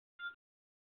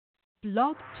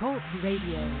Blog Talk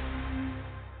Radio.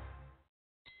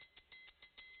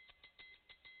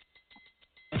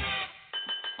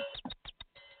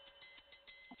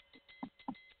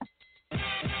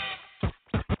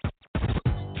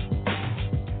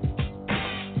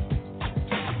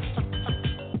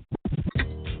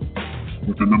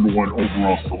 With the number one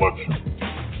overall selection.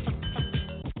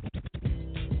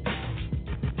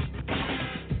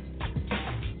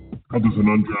 How does an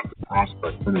undrafted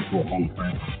prospect turn into a Hall of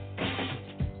Famer?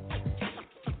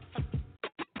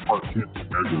 Heart can't be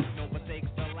measured.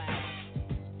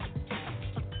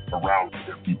 Around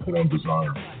can't be put on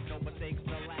desire.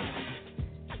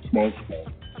 Small school,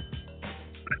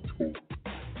 big school.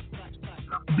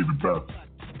 You have to be the best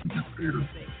to get paid.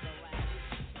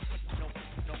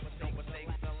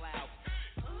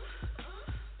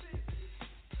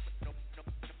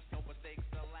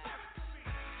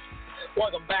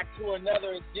 Welcome back to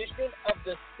another edition of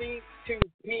the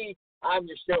C2P. I'm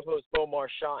your show host, Bo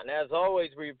Marchionte, and as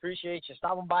always, we appreciate you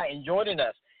stopping by and joining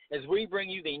us as we bring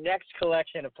you the next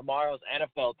collection of tomorrow's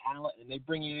NFL talent, and they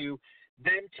bring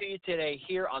them to you today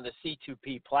here on the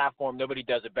C2P platform. Nobody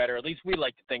does it better. At least we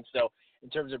like to think so in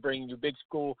terms of bringing you big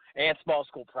school and small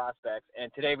school prospects.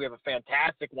 And today we have a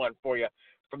fantastic one for you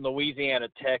from Louisiana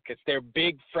Tech. It's their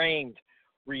big-framed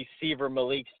receiver,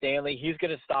 Malik Stanley. He's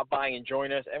going to stop by and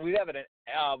join us. And we have a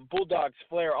Bulldogs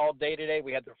flair all day today.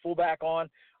 We had their fullback on,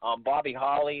 Bobby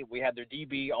Holly. We had their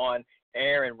DB on,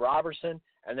 Aaron Robertson.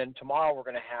 And then tomorrow we're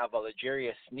going to have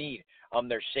L'Jarius Sneed,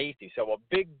 their safety. So a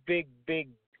big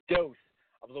dose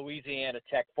of Louisiana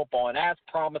Tech football. And as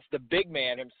promised, the big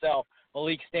man himself,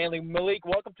 Malik Stanley. Malik,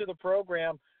 welcome to the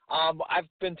program. I've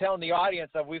been telling the audience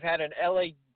that we've had an LA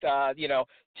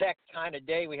Tech kind of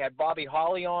day. We had Bobby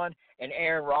Holly on and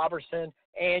Aaron Robertson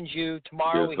and you.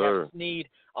 Tomorrow we have Sneed.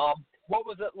 What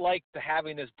was it like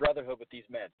having this brotherhood with these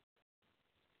men?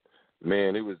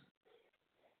 Man, it was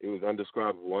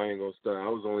indescribable. I ain't gonna start. I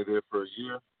was only there for a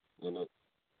year, and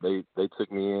they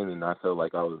took me in, and I felt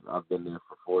like I've been there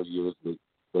for 4 years.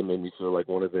 They made me feel like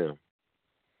one of them.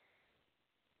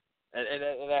 And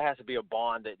that has to be a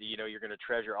bond that, you're going to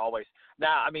treasure always.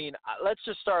 Now, I mean, let's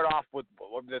just start off with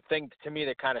the thing to me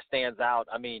that kind of stands out.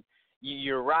 I mean,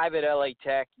 you arrive at LA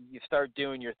Tech, you start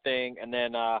doing your thing, and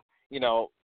then,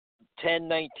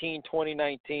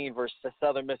 2019 versus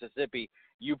Southern Mississippi,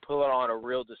 you put it on a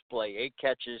real display. 8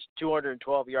 catches,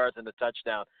 212 yards, and a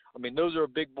touchdown. I mean, those are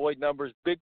big boy numbers,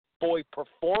 big boy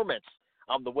performance,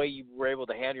 the way you were able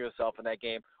to handle yourself in that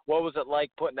game. What was it like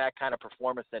putting that kind of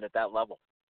performance in at that level?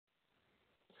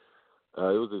 It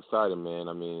was exciting, man.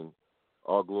 I mean,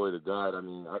 all glory to God. I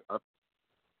mean,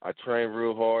 I train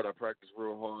real hard. I practice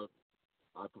real hard.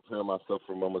 I prepare myself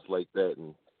for moments like that,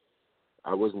 and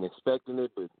I wasn't expecting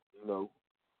it, but,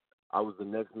 I was the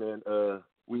next man.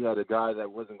 We had a guy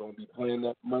that wasn't going to be playing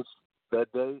that much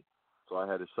that day, so I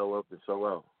had to show up and show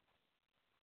out.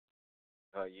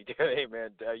 You did, hey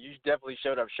man. You definitely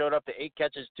showed up. Showed up to 8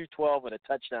 catches, 212, and a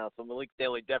touchdown. So Malik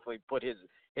Stanley definitely put his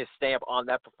stamp on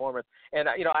that performance. And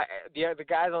the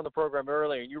guys on the program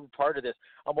earlier, you were part of this.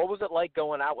 What was it like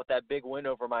going out with that big win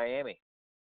over Miami?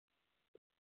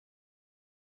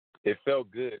 It felt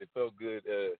good. It felt good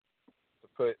to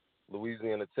put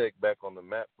Louisiana Tech back on the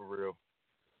map for real.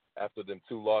 After them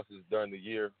 2 losses during the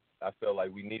year, I felt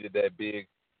like we needed that big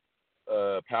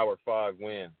Power 5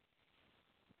 win.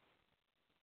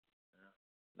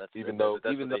 Even though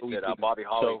we didn't Bobby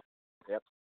Holly. Show, yep.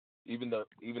 Even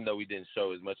though we didn't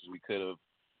show as much as we could have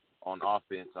on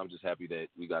offense, I'm just happy that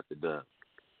we got the dub.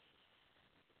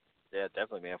 Yeah,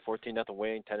 definitely, man. 14-0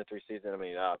 win, 10-3 season. I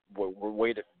mean, we're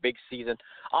waiting big season.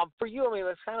 For you, I mean,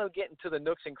 let's kind of get into the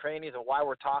nooks and crannies of why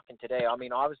we're talking today. I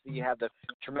mean, obviously you have the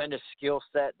tremendous skill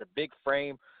set, the big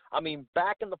frame. I mean,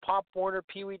 back in the Pop Warner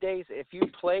Pee Wee days, if you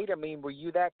played, I mean, were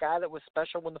you that guy that was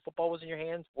special when the football was in your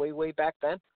hands way back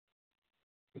then?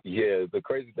 Yeah, the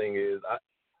crazy thing is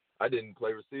I didn't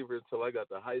play receiver until I got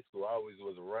to high school. I always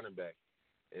was a running back.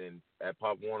 And at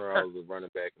Pop Warner, I was a running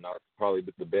back, and I was probably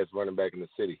the best running back in the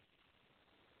city.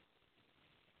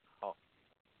 Oh,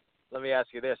 let me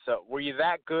ask you this. So were you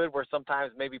that good where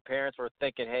sometimes maybe parents were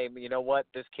thinking, hey, you know what,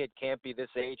 this kid can't be this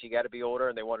age, he got to be older,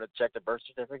 and they wanted to check the birth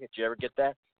certificate? Did you ever get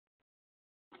that?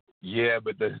 Yeah,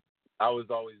 but I was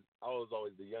always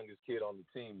the youngest kid on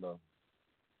the team, though.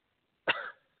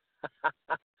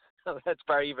 That's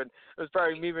probably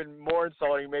even more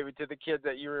insulting maybe to the kids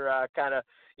that you were kind of,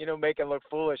 making look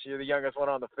foolish. You're the youngest one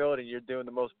on the field and you're doing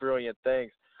the most brilliant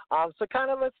things. So kind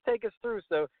of let's take us through.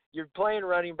 So you're playing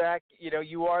running back.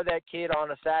 You are that kid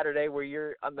on a Saturday where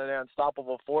you're on the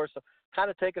unstoppable force. So kind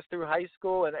of take us through high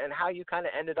school and how you kind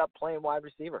of ended up playing wide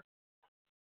receiver.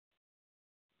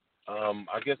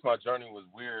 I guess my journey was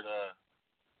weird.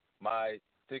 My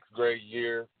 6th grade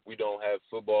year, we don't have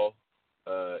football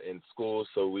in school,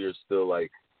 so we are still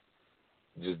like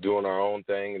just doing our own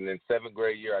thing. And then 7th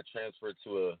grade year, I transferred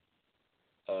to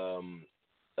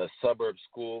a suburb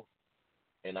school,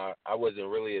 and I wasn't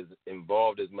really as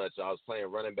involved as much. I was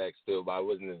playing running back still, but I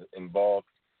wasn't as involved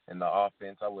in the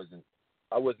offense. I wasn't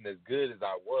as good as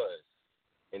I was.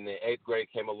 And then 8th grade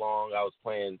came along. I was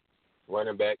playing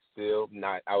running back still.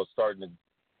 I was starting to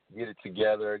get it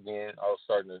together again. I was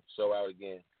starting to show out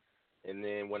again. And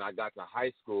then when I got to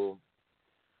high school,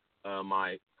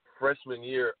 my freshman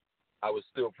year, I was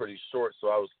still pretty short, so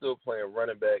I was still playing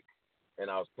running back, and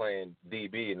I was playing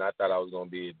DB, and I thought I was going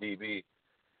to be a DB.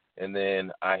 And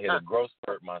then I hit a growth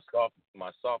spurt my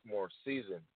sophomore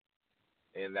season,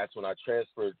 and that's when I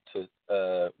transferred to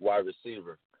wide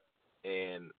receiver.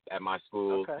 And at my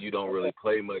school, you don't really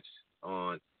play much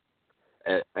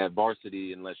at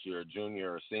varsity unless you're a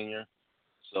junior or senior.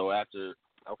 So after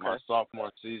my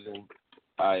sophomore season,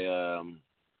 I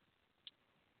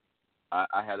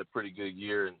had a pretty good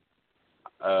year.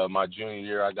 And my junior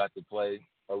year, I got to play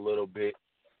a little bit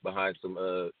behind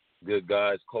some good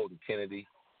guys, Colton Kennedy.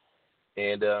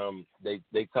 And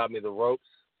they taught me the ropes,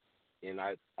 and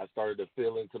I started to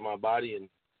feel into my body, and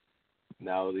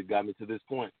now they got me to this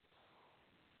point.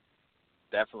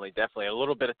 Definitely. A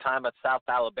little bit of time at South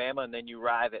Alabama, and then you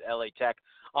arrive at LA Tech.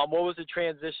 What was the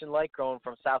transition like going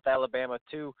from South Alabama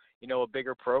to, a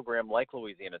bigger program like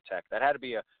Louisiana Tech? That had to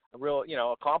be a real,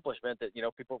 accomplishment that,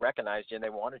 people recognized you and they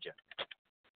wanted you.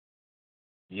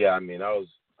 Yeah, I mean, I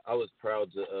was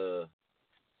proud to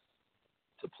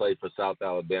play for South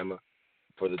Alabama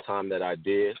for the time that I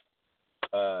did.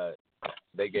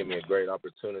 They gave me a great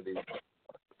opportunity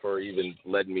for even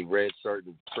letting me redshirt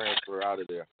and transfer out of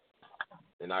there.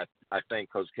 And I thank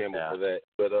Coach Campbell for that.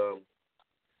 But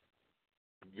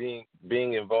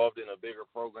being involved in a bigger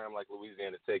program like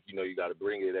Louisiana Tech, you got to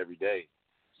bring it every day.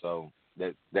 So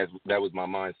that was my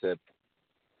mindset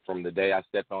from the day I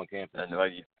stepped on campus.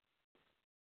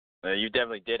 You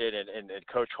definitely did it, and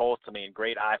Coach Holtz,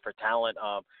 great eye for talent.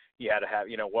 He had to have,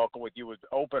 welcome with you with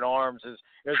open arms as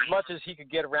much as he could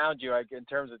get around you in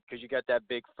terms of, because you got that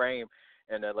big frame.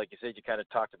 And like you said, you kind of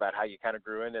talked about how you kind of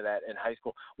grew into that in high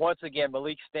school. Once again,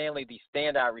 Malik Stanley, the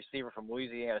standout receiver from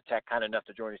Louisiana Tech, kind enough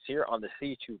to join us here on the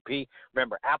C2P.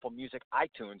 Remember, Apple Music,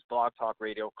 iTunes, Blog Talk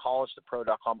Radio,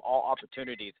 College2Pro.com, all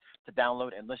opportunities to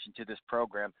download and listen to this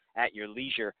program at your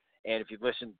leisure. And if you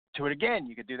listen to it again,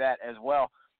 you could do that as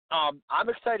well. I'm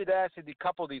excited to ask you a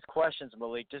couple of these questions,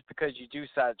 Malik, just because you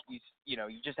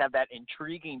just have that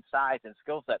intriguing size and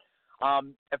skill set.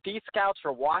 If these scouts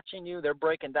are watching you, they're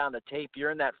breaking down the tape,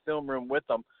 you're in that film room with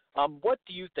them, what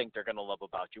do you think they're going to love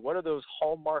about you? What are those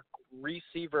hallmark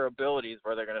receiver abilities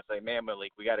where they're going to say, man,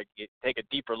 Malik, we got to take a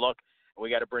deeper look, and we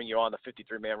got to bring you on the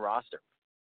 53-man roster?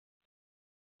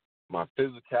 My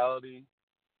physicality,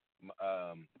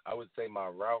 I would say my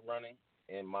route running,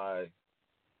 and my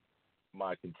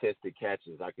contested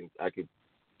catches. I could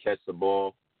catch the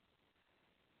ball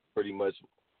pretty much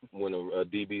when a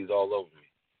DB's all over me.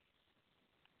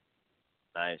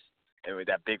 Nice. And with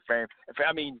that big frame.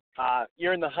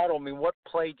 You're in the huddle. What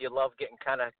play do you love getting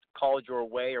kind of called your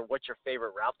way, or what's your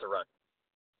favorite route to run?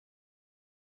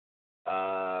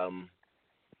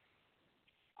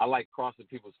 I like crossing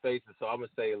people's faces, so I'm going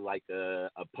to say like a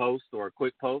post or a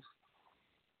quick post.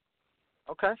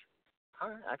 Okay. All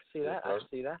right. I can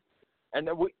see that. And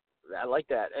I like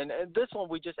that. And this one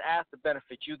we just asked to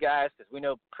benefit you guys, because we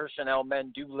know personnel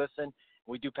men do listen.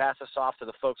 We do pass this off to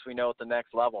the folks we know at the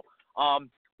next level.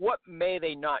 What may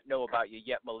they not know about you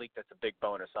yet, Malik, that's a big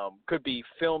bonus? Could be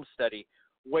film study,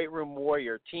 weight room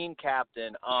warrior, team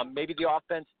captain, maybe the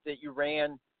offense that you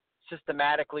ran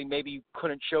systematically, maybe you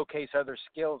couldn't showcase other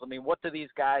skills. What do these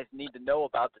guys need to know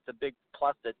about that's a big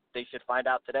plus that they should find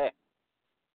out today?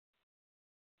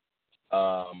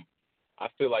 I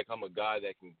feel like I'm a guy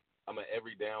I'm an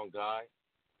every down guy.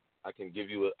 I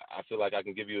feel like I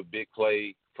can give you a big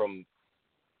play from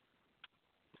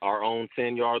our own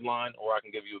 10-yard line, or I can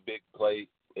give you a big play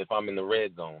if I'm in the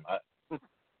red zone.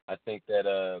 I think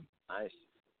that nice.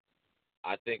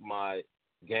 I think my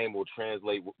game will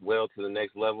translate well to the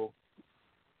next level.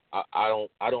 I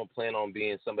don't plan on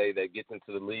being somebody that gets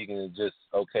into the league and is just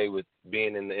okay with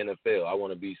being in the NFL. I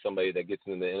want to be somebody that gets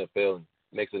into the NFL and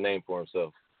makes a name for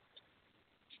himself.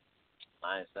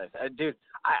 Nice. Dude,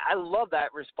 I love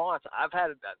that response. I've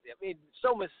had,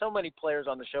 so many players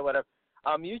on the show, but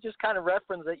you just kind of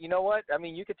reference that, you know what?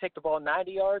 You could take the ball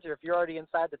 90 yards, or if you're already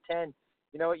inside the 10,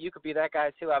 you know what? You could be that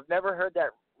guy too. I've never heard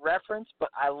that reference, but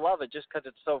I love it just because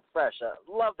it's so fresh. I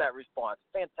love that response.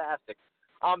 Fantastic.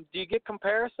 Do you get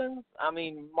comparisons? I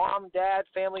mean, mom, dad,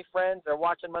 family, friends are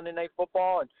watching Monday Night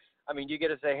Football, and I mean, you get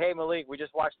to say, "Hey, Malik, we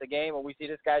just watched the game, and we see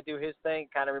this guy do his thing."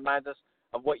 Kind of reminds us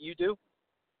of what you do.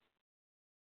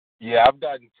 Yeah, I've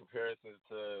gotten comparisons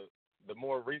to the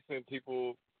more recent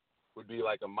people would be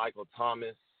like a Michael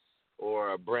Thomas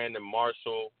or a Brandon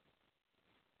Marshall,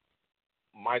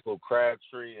 Michael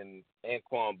Crabtree, and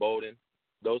Anquan Bolden,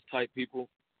 those type people.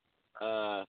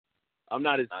 I'm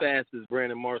not as fast as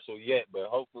Brandon Marshall yet, but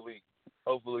hopefully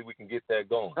we can get that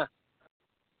going.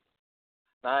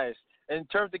 Nice. In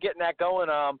terms of getting that going,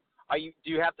 do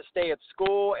you have to stay at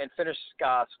school and finish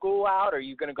school out? Or are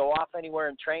you going to go off anywhere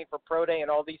and train for pro day and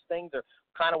all these things, or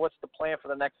kind of what's the plan for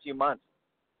the next few months?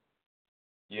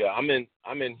 Yeah, I'm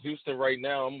in Houston right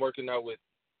now. I'm working out with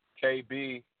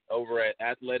KB over at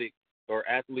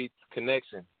Athletes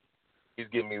Connection. He's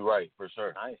getting me right for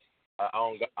sure. Nice.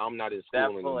 I'm not in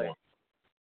school anymore.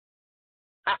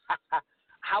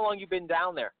 How long you been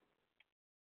down there?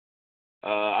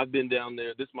 I've been down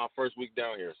there. This is my first week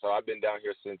down here, so I've been down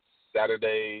here since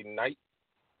Saturday night.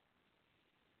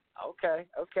 Okay.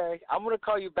 I'm going to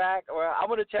call you back, or I'm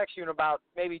going to text you in about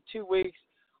maybe 2 weeks,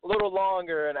 a little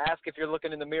longer, and ask if you're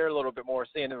looking in the mirror a little bit more,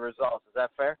 seeing the results. Is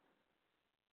that fair?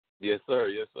 Yes, sir.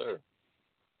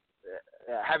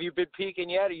 Have you been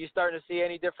peaking yet? Are you starting to see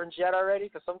any difference yet already?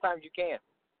 Because sometimes you can.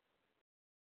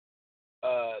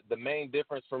 The main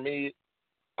difference for me,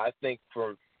 I think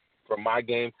for my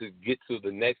game to get to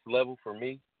the next level for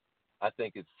me, I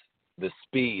think it's the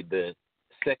speed, the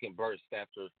second burst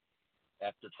after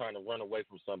trying to run away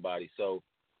from somebody. So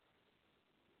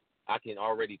I can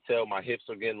already tell my hips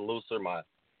are getting looser. My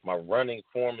running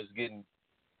form is getting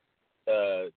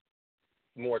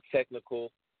more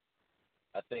technical.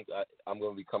 I think I'm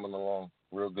going to be coming along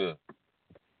real good.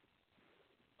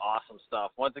 Awesome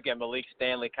stuff. Once again, Malik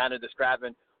Stanley kind of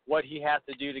describing what he has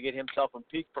to do to get himself in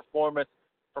peak performance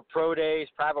for pro days,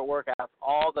 private workouts,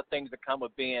 all the things that come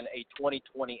with being a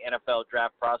 2020 NFL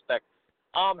draft prospect.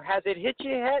 Has it hit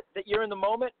you yet that you're in the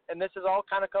moment and this is all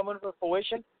kind of coming to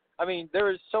fruition? I mean,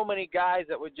 there is so many guys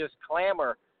that would just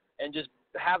clamor and just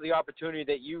have the opportunity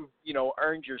that you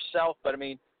earned yourself. But, I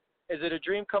mean, is it a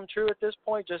dream come true at this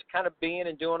point, just kind of being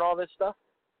and doing all this stuff?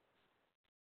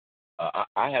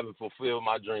 I haven't fulfilled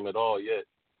my dream at all yet.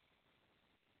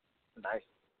 Nice.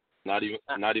 Not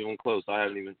even close. I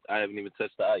haven't even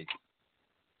touched the ice.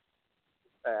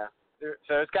 Yeah.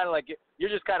 So it's kind of like you're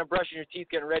just kind of brushing your teeth,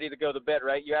 getting ready to go to bed,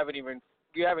 right? You haven't even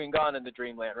gone into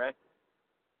dreamland, right?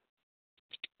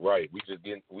 Right. We just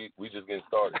getting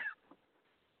started.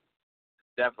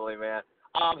 Definitely, man.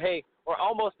 Hey, we're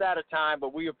almost out of time,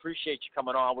 but we appreciate you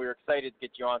coming on. We were excited to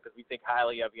get you on because we think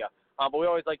highly of you. But we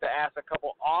always like to ask a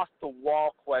couple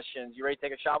off-the-wall questions. You ready to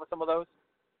take a shot with some of those?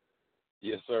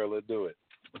 Yes, sir. Let's do it.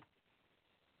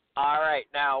 All right.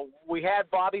 Now, we had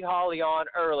Bobby Holly on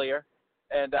earlier,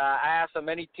 and I asked him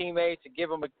any teammates to give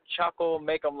him a chuckle,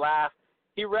 make him laugh.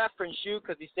 He referenced you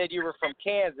because he said you were from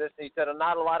Kansas, and he said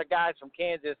not a lot of guys from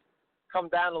Kansas come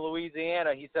down to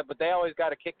Louisiana. He said, but they always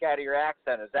got a kick out of your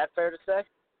accent. Is that fair to say?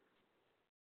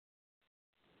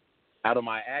 Out of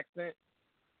my accent?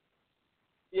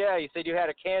 Yeah, he said you had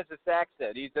a Kansas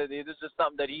accent. He said this is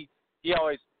something that he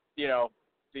always,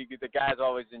 the guys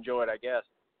always enjoyed, I guess.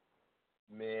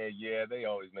 Man, yeah, they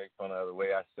always make fun of the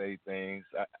way I say things.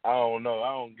 I don't know.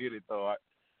 I don't get it, though.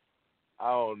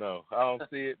 I don't know. I don't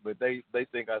see it, but they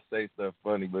think I say stuff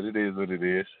funny, but it is what it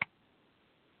is.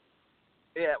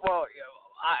 Yeah, well,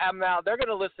 I'm now they're going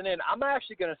to listen in. I'm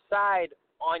actually going to side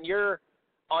on your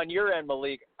end,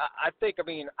 Malik. I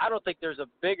don't think there's a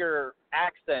bigger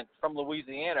accent from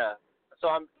Louisiana. So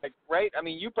I'm like, right? I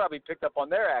mean, you probably picked up on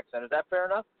their accent. Is that fair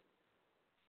enough?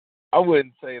 I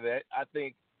wouldn't say that. I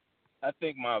think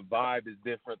my vibe is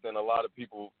different than a lot of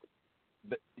people.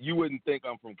 You wouldn't think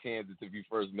I'm from Kansas if you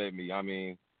first met me. I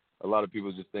mean, a lot of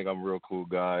people just think I'm a real cool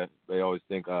guy. They always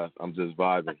think I'm just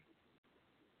vibing.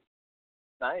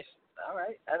 Nice. All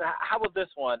right. And how about this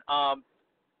one?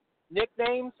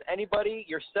 Nicknames? Anybody,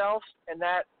 yourself, in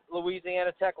that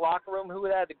Louisiana Tech locker room, who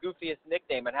had the goofiest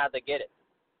nickname and how'd they get it?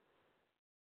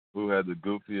 Who had the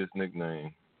goofiest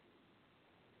nickname?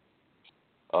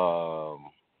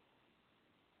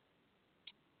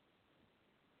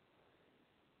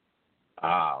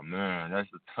 Man, that's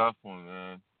a tough one,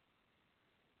 man.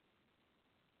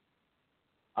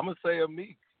 I'm gonna say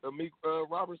Amik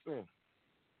Robertson.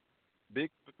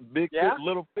 Big yeah?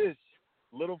 fish,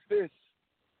 little fish.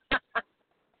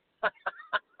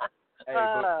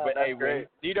 Hey, great.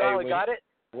 Do you know how he got it?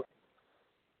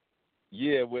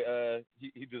 Yeah,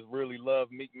 he just really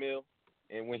loved Meek Mill,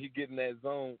 and when he get in that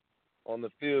zone on the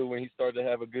field, when he started to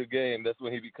have a good game, that's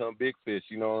when he become big fish.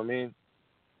 You know what I mean?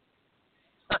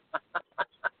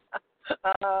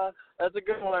 That's a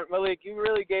good one, Malik. You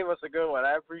really gave us a good one.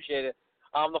 I appreciate it.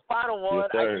 The final one,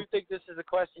 Yes, I do think this is a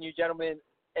question you gentlemen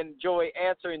enjoy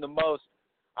answering the most.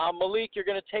 Malik, you're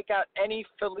going to take out any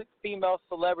female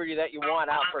celebrity that you want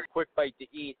out for a quick bite to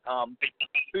eat. Who are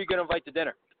you going to invite to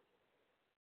dinner?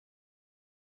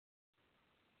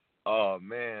 Oh,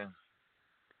 man.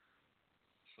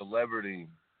 Celebrity.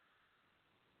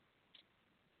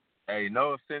 Hey,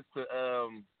 no offense to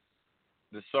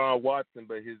Deshaun Watson,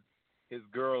 but his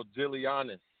girl,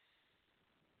 Jillianis.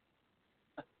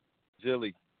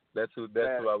 Jilly. That's who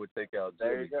I would take out.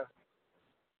 There Jilly. you go.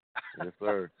 Yes,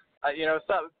 sir.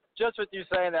 Just with you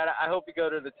saying that, I hope you go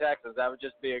to the Texans. That would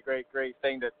just be a great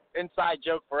thing. Inside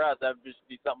joke for us. That would just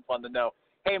be something fun to know.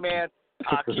 Hey, man,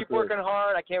 keep working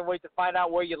hard. I can't wait to find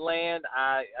out where you land.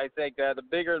 I think the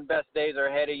bigger and best days are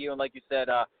ahead of you. And like you said,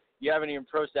 you haven't even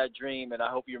approached that dream, and I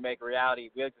hope you make a reality.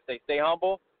 We like to say stay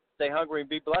humble, stay hungry, and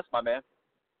be blessed, my man.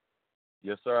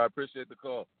 Yes, sir. I appreciate the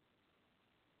call.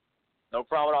 No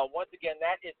problem at all. Once again,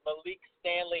 that is Malik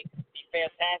Stanley, the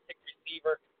fantastic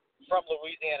receiver from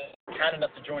Louisiana, kind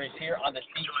enough to join us here on the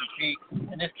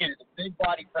C2P. And this kid is a big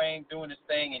body frame doing his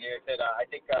thing, and I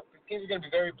think kids are going to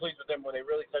be very pleased with him when they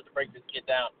really start to break this kid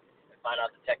down and find out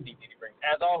the technique that he brings.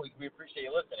 As always, we appreciate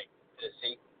you listening to the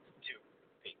C2P.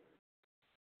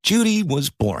 Judy was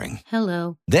boring.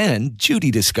 Hello. Then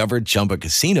Judy discovered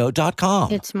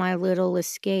ChumbaCasino.com. It's my little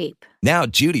escape. Now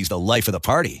Judy's the life of the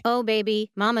party. Oh,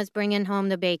 baby, mama's bringing home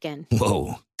the bacon.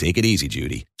 Whoa, take it easy,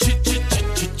 Judy.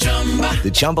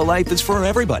 The Chumba life is for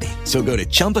everybody. So go to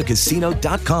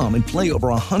ChumbaCasino.com and play over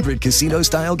 100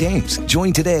 casino-style games.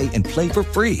 Join today and play for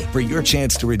free for your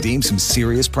chance to redeem some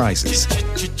serious prizes.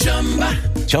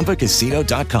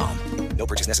 ChumbaCasino.com. No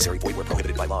purchase necessary. Void where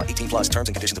prohibited by law. 18+ terms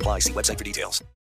and conditions apply. See website for details.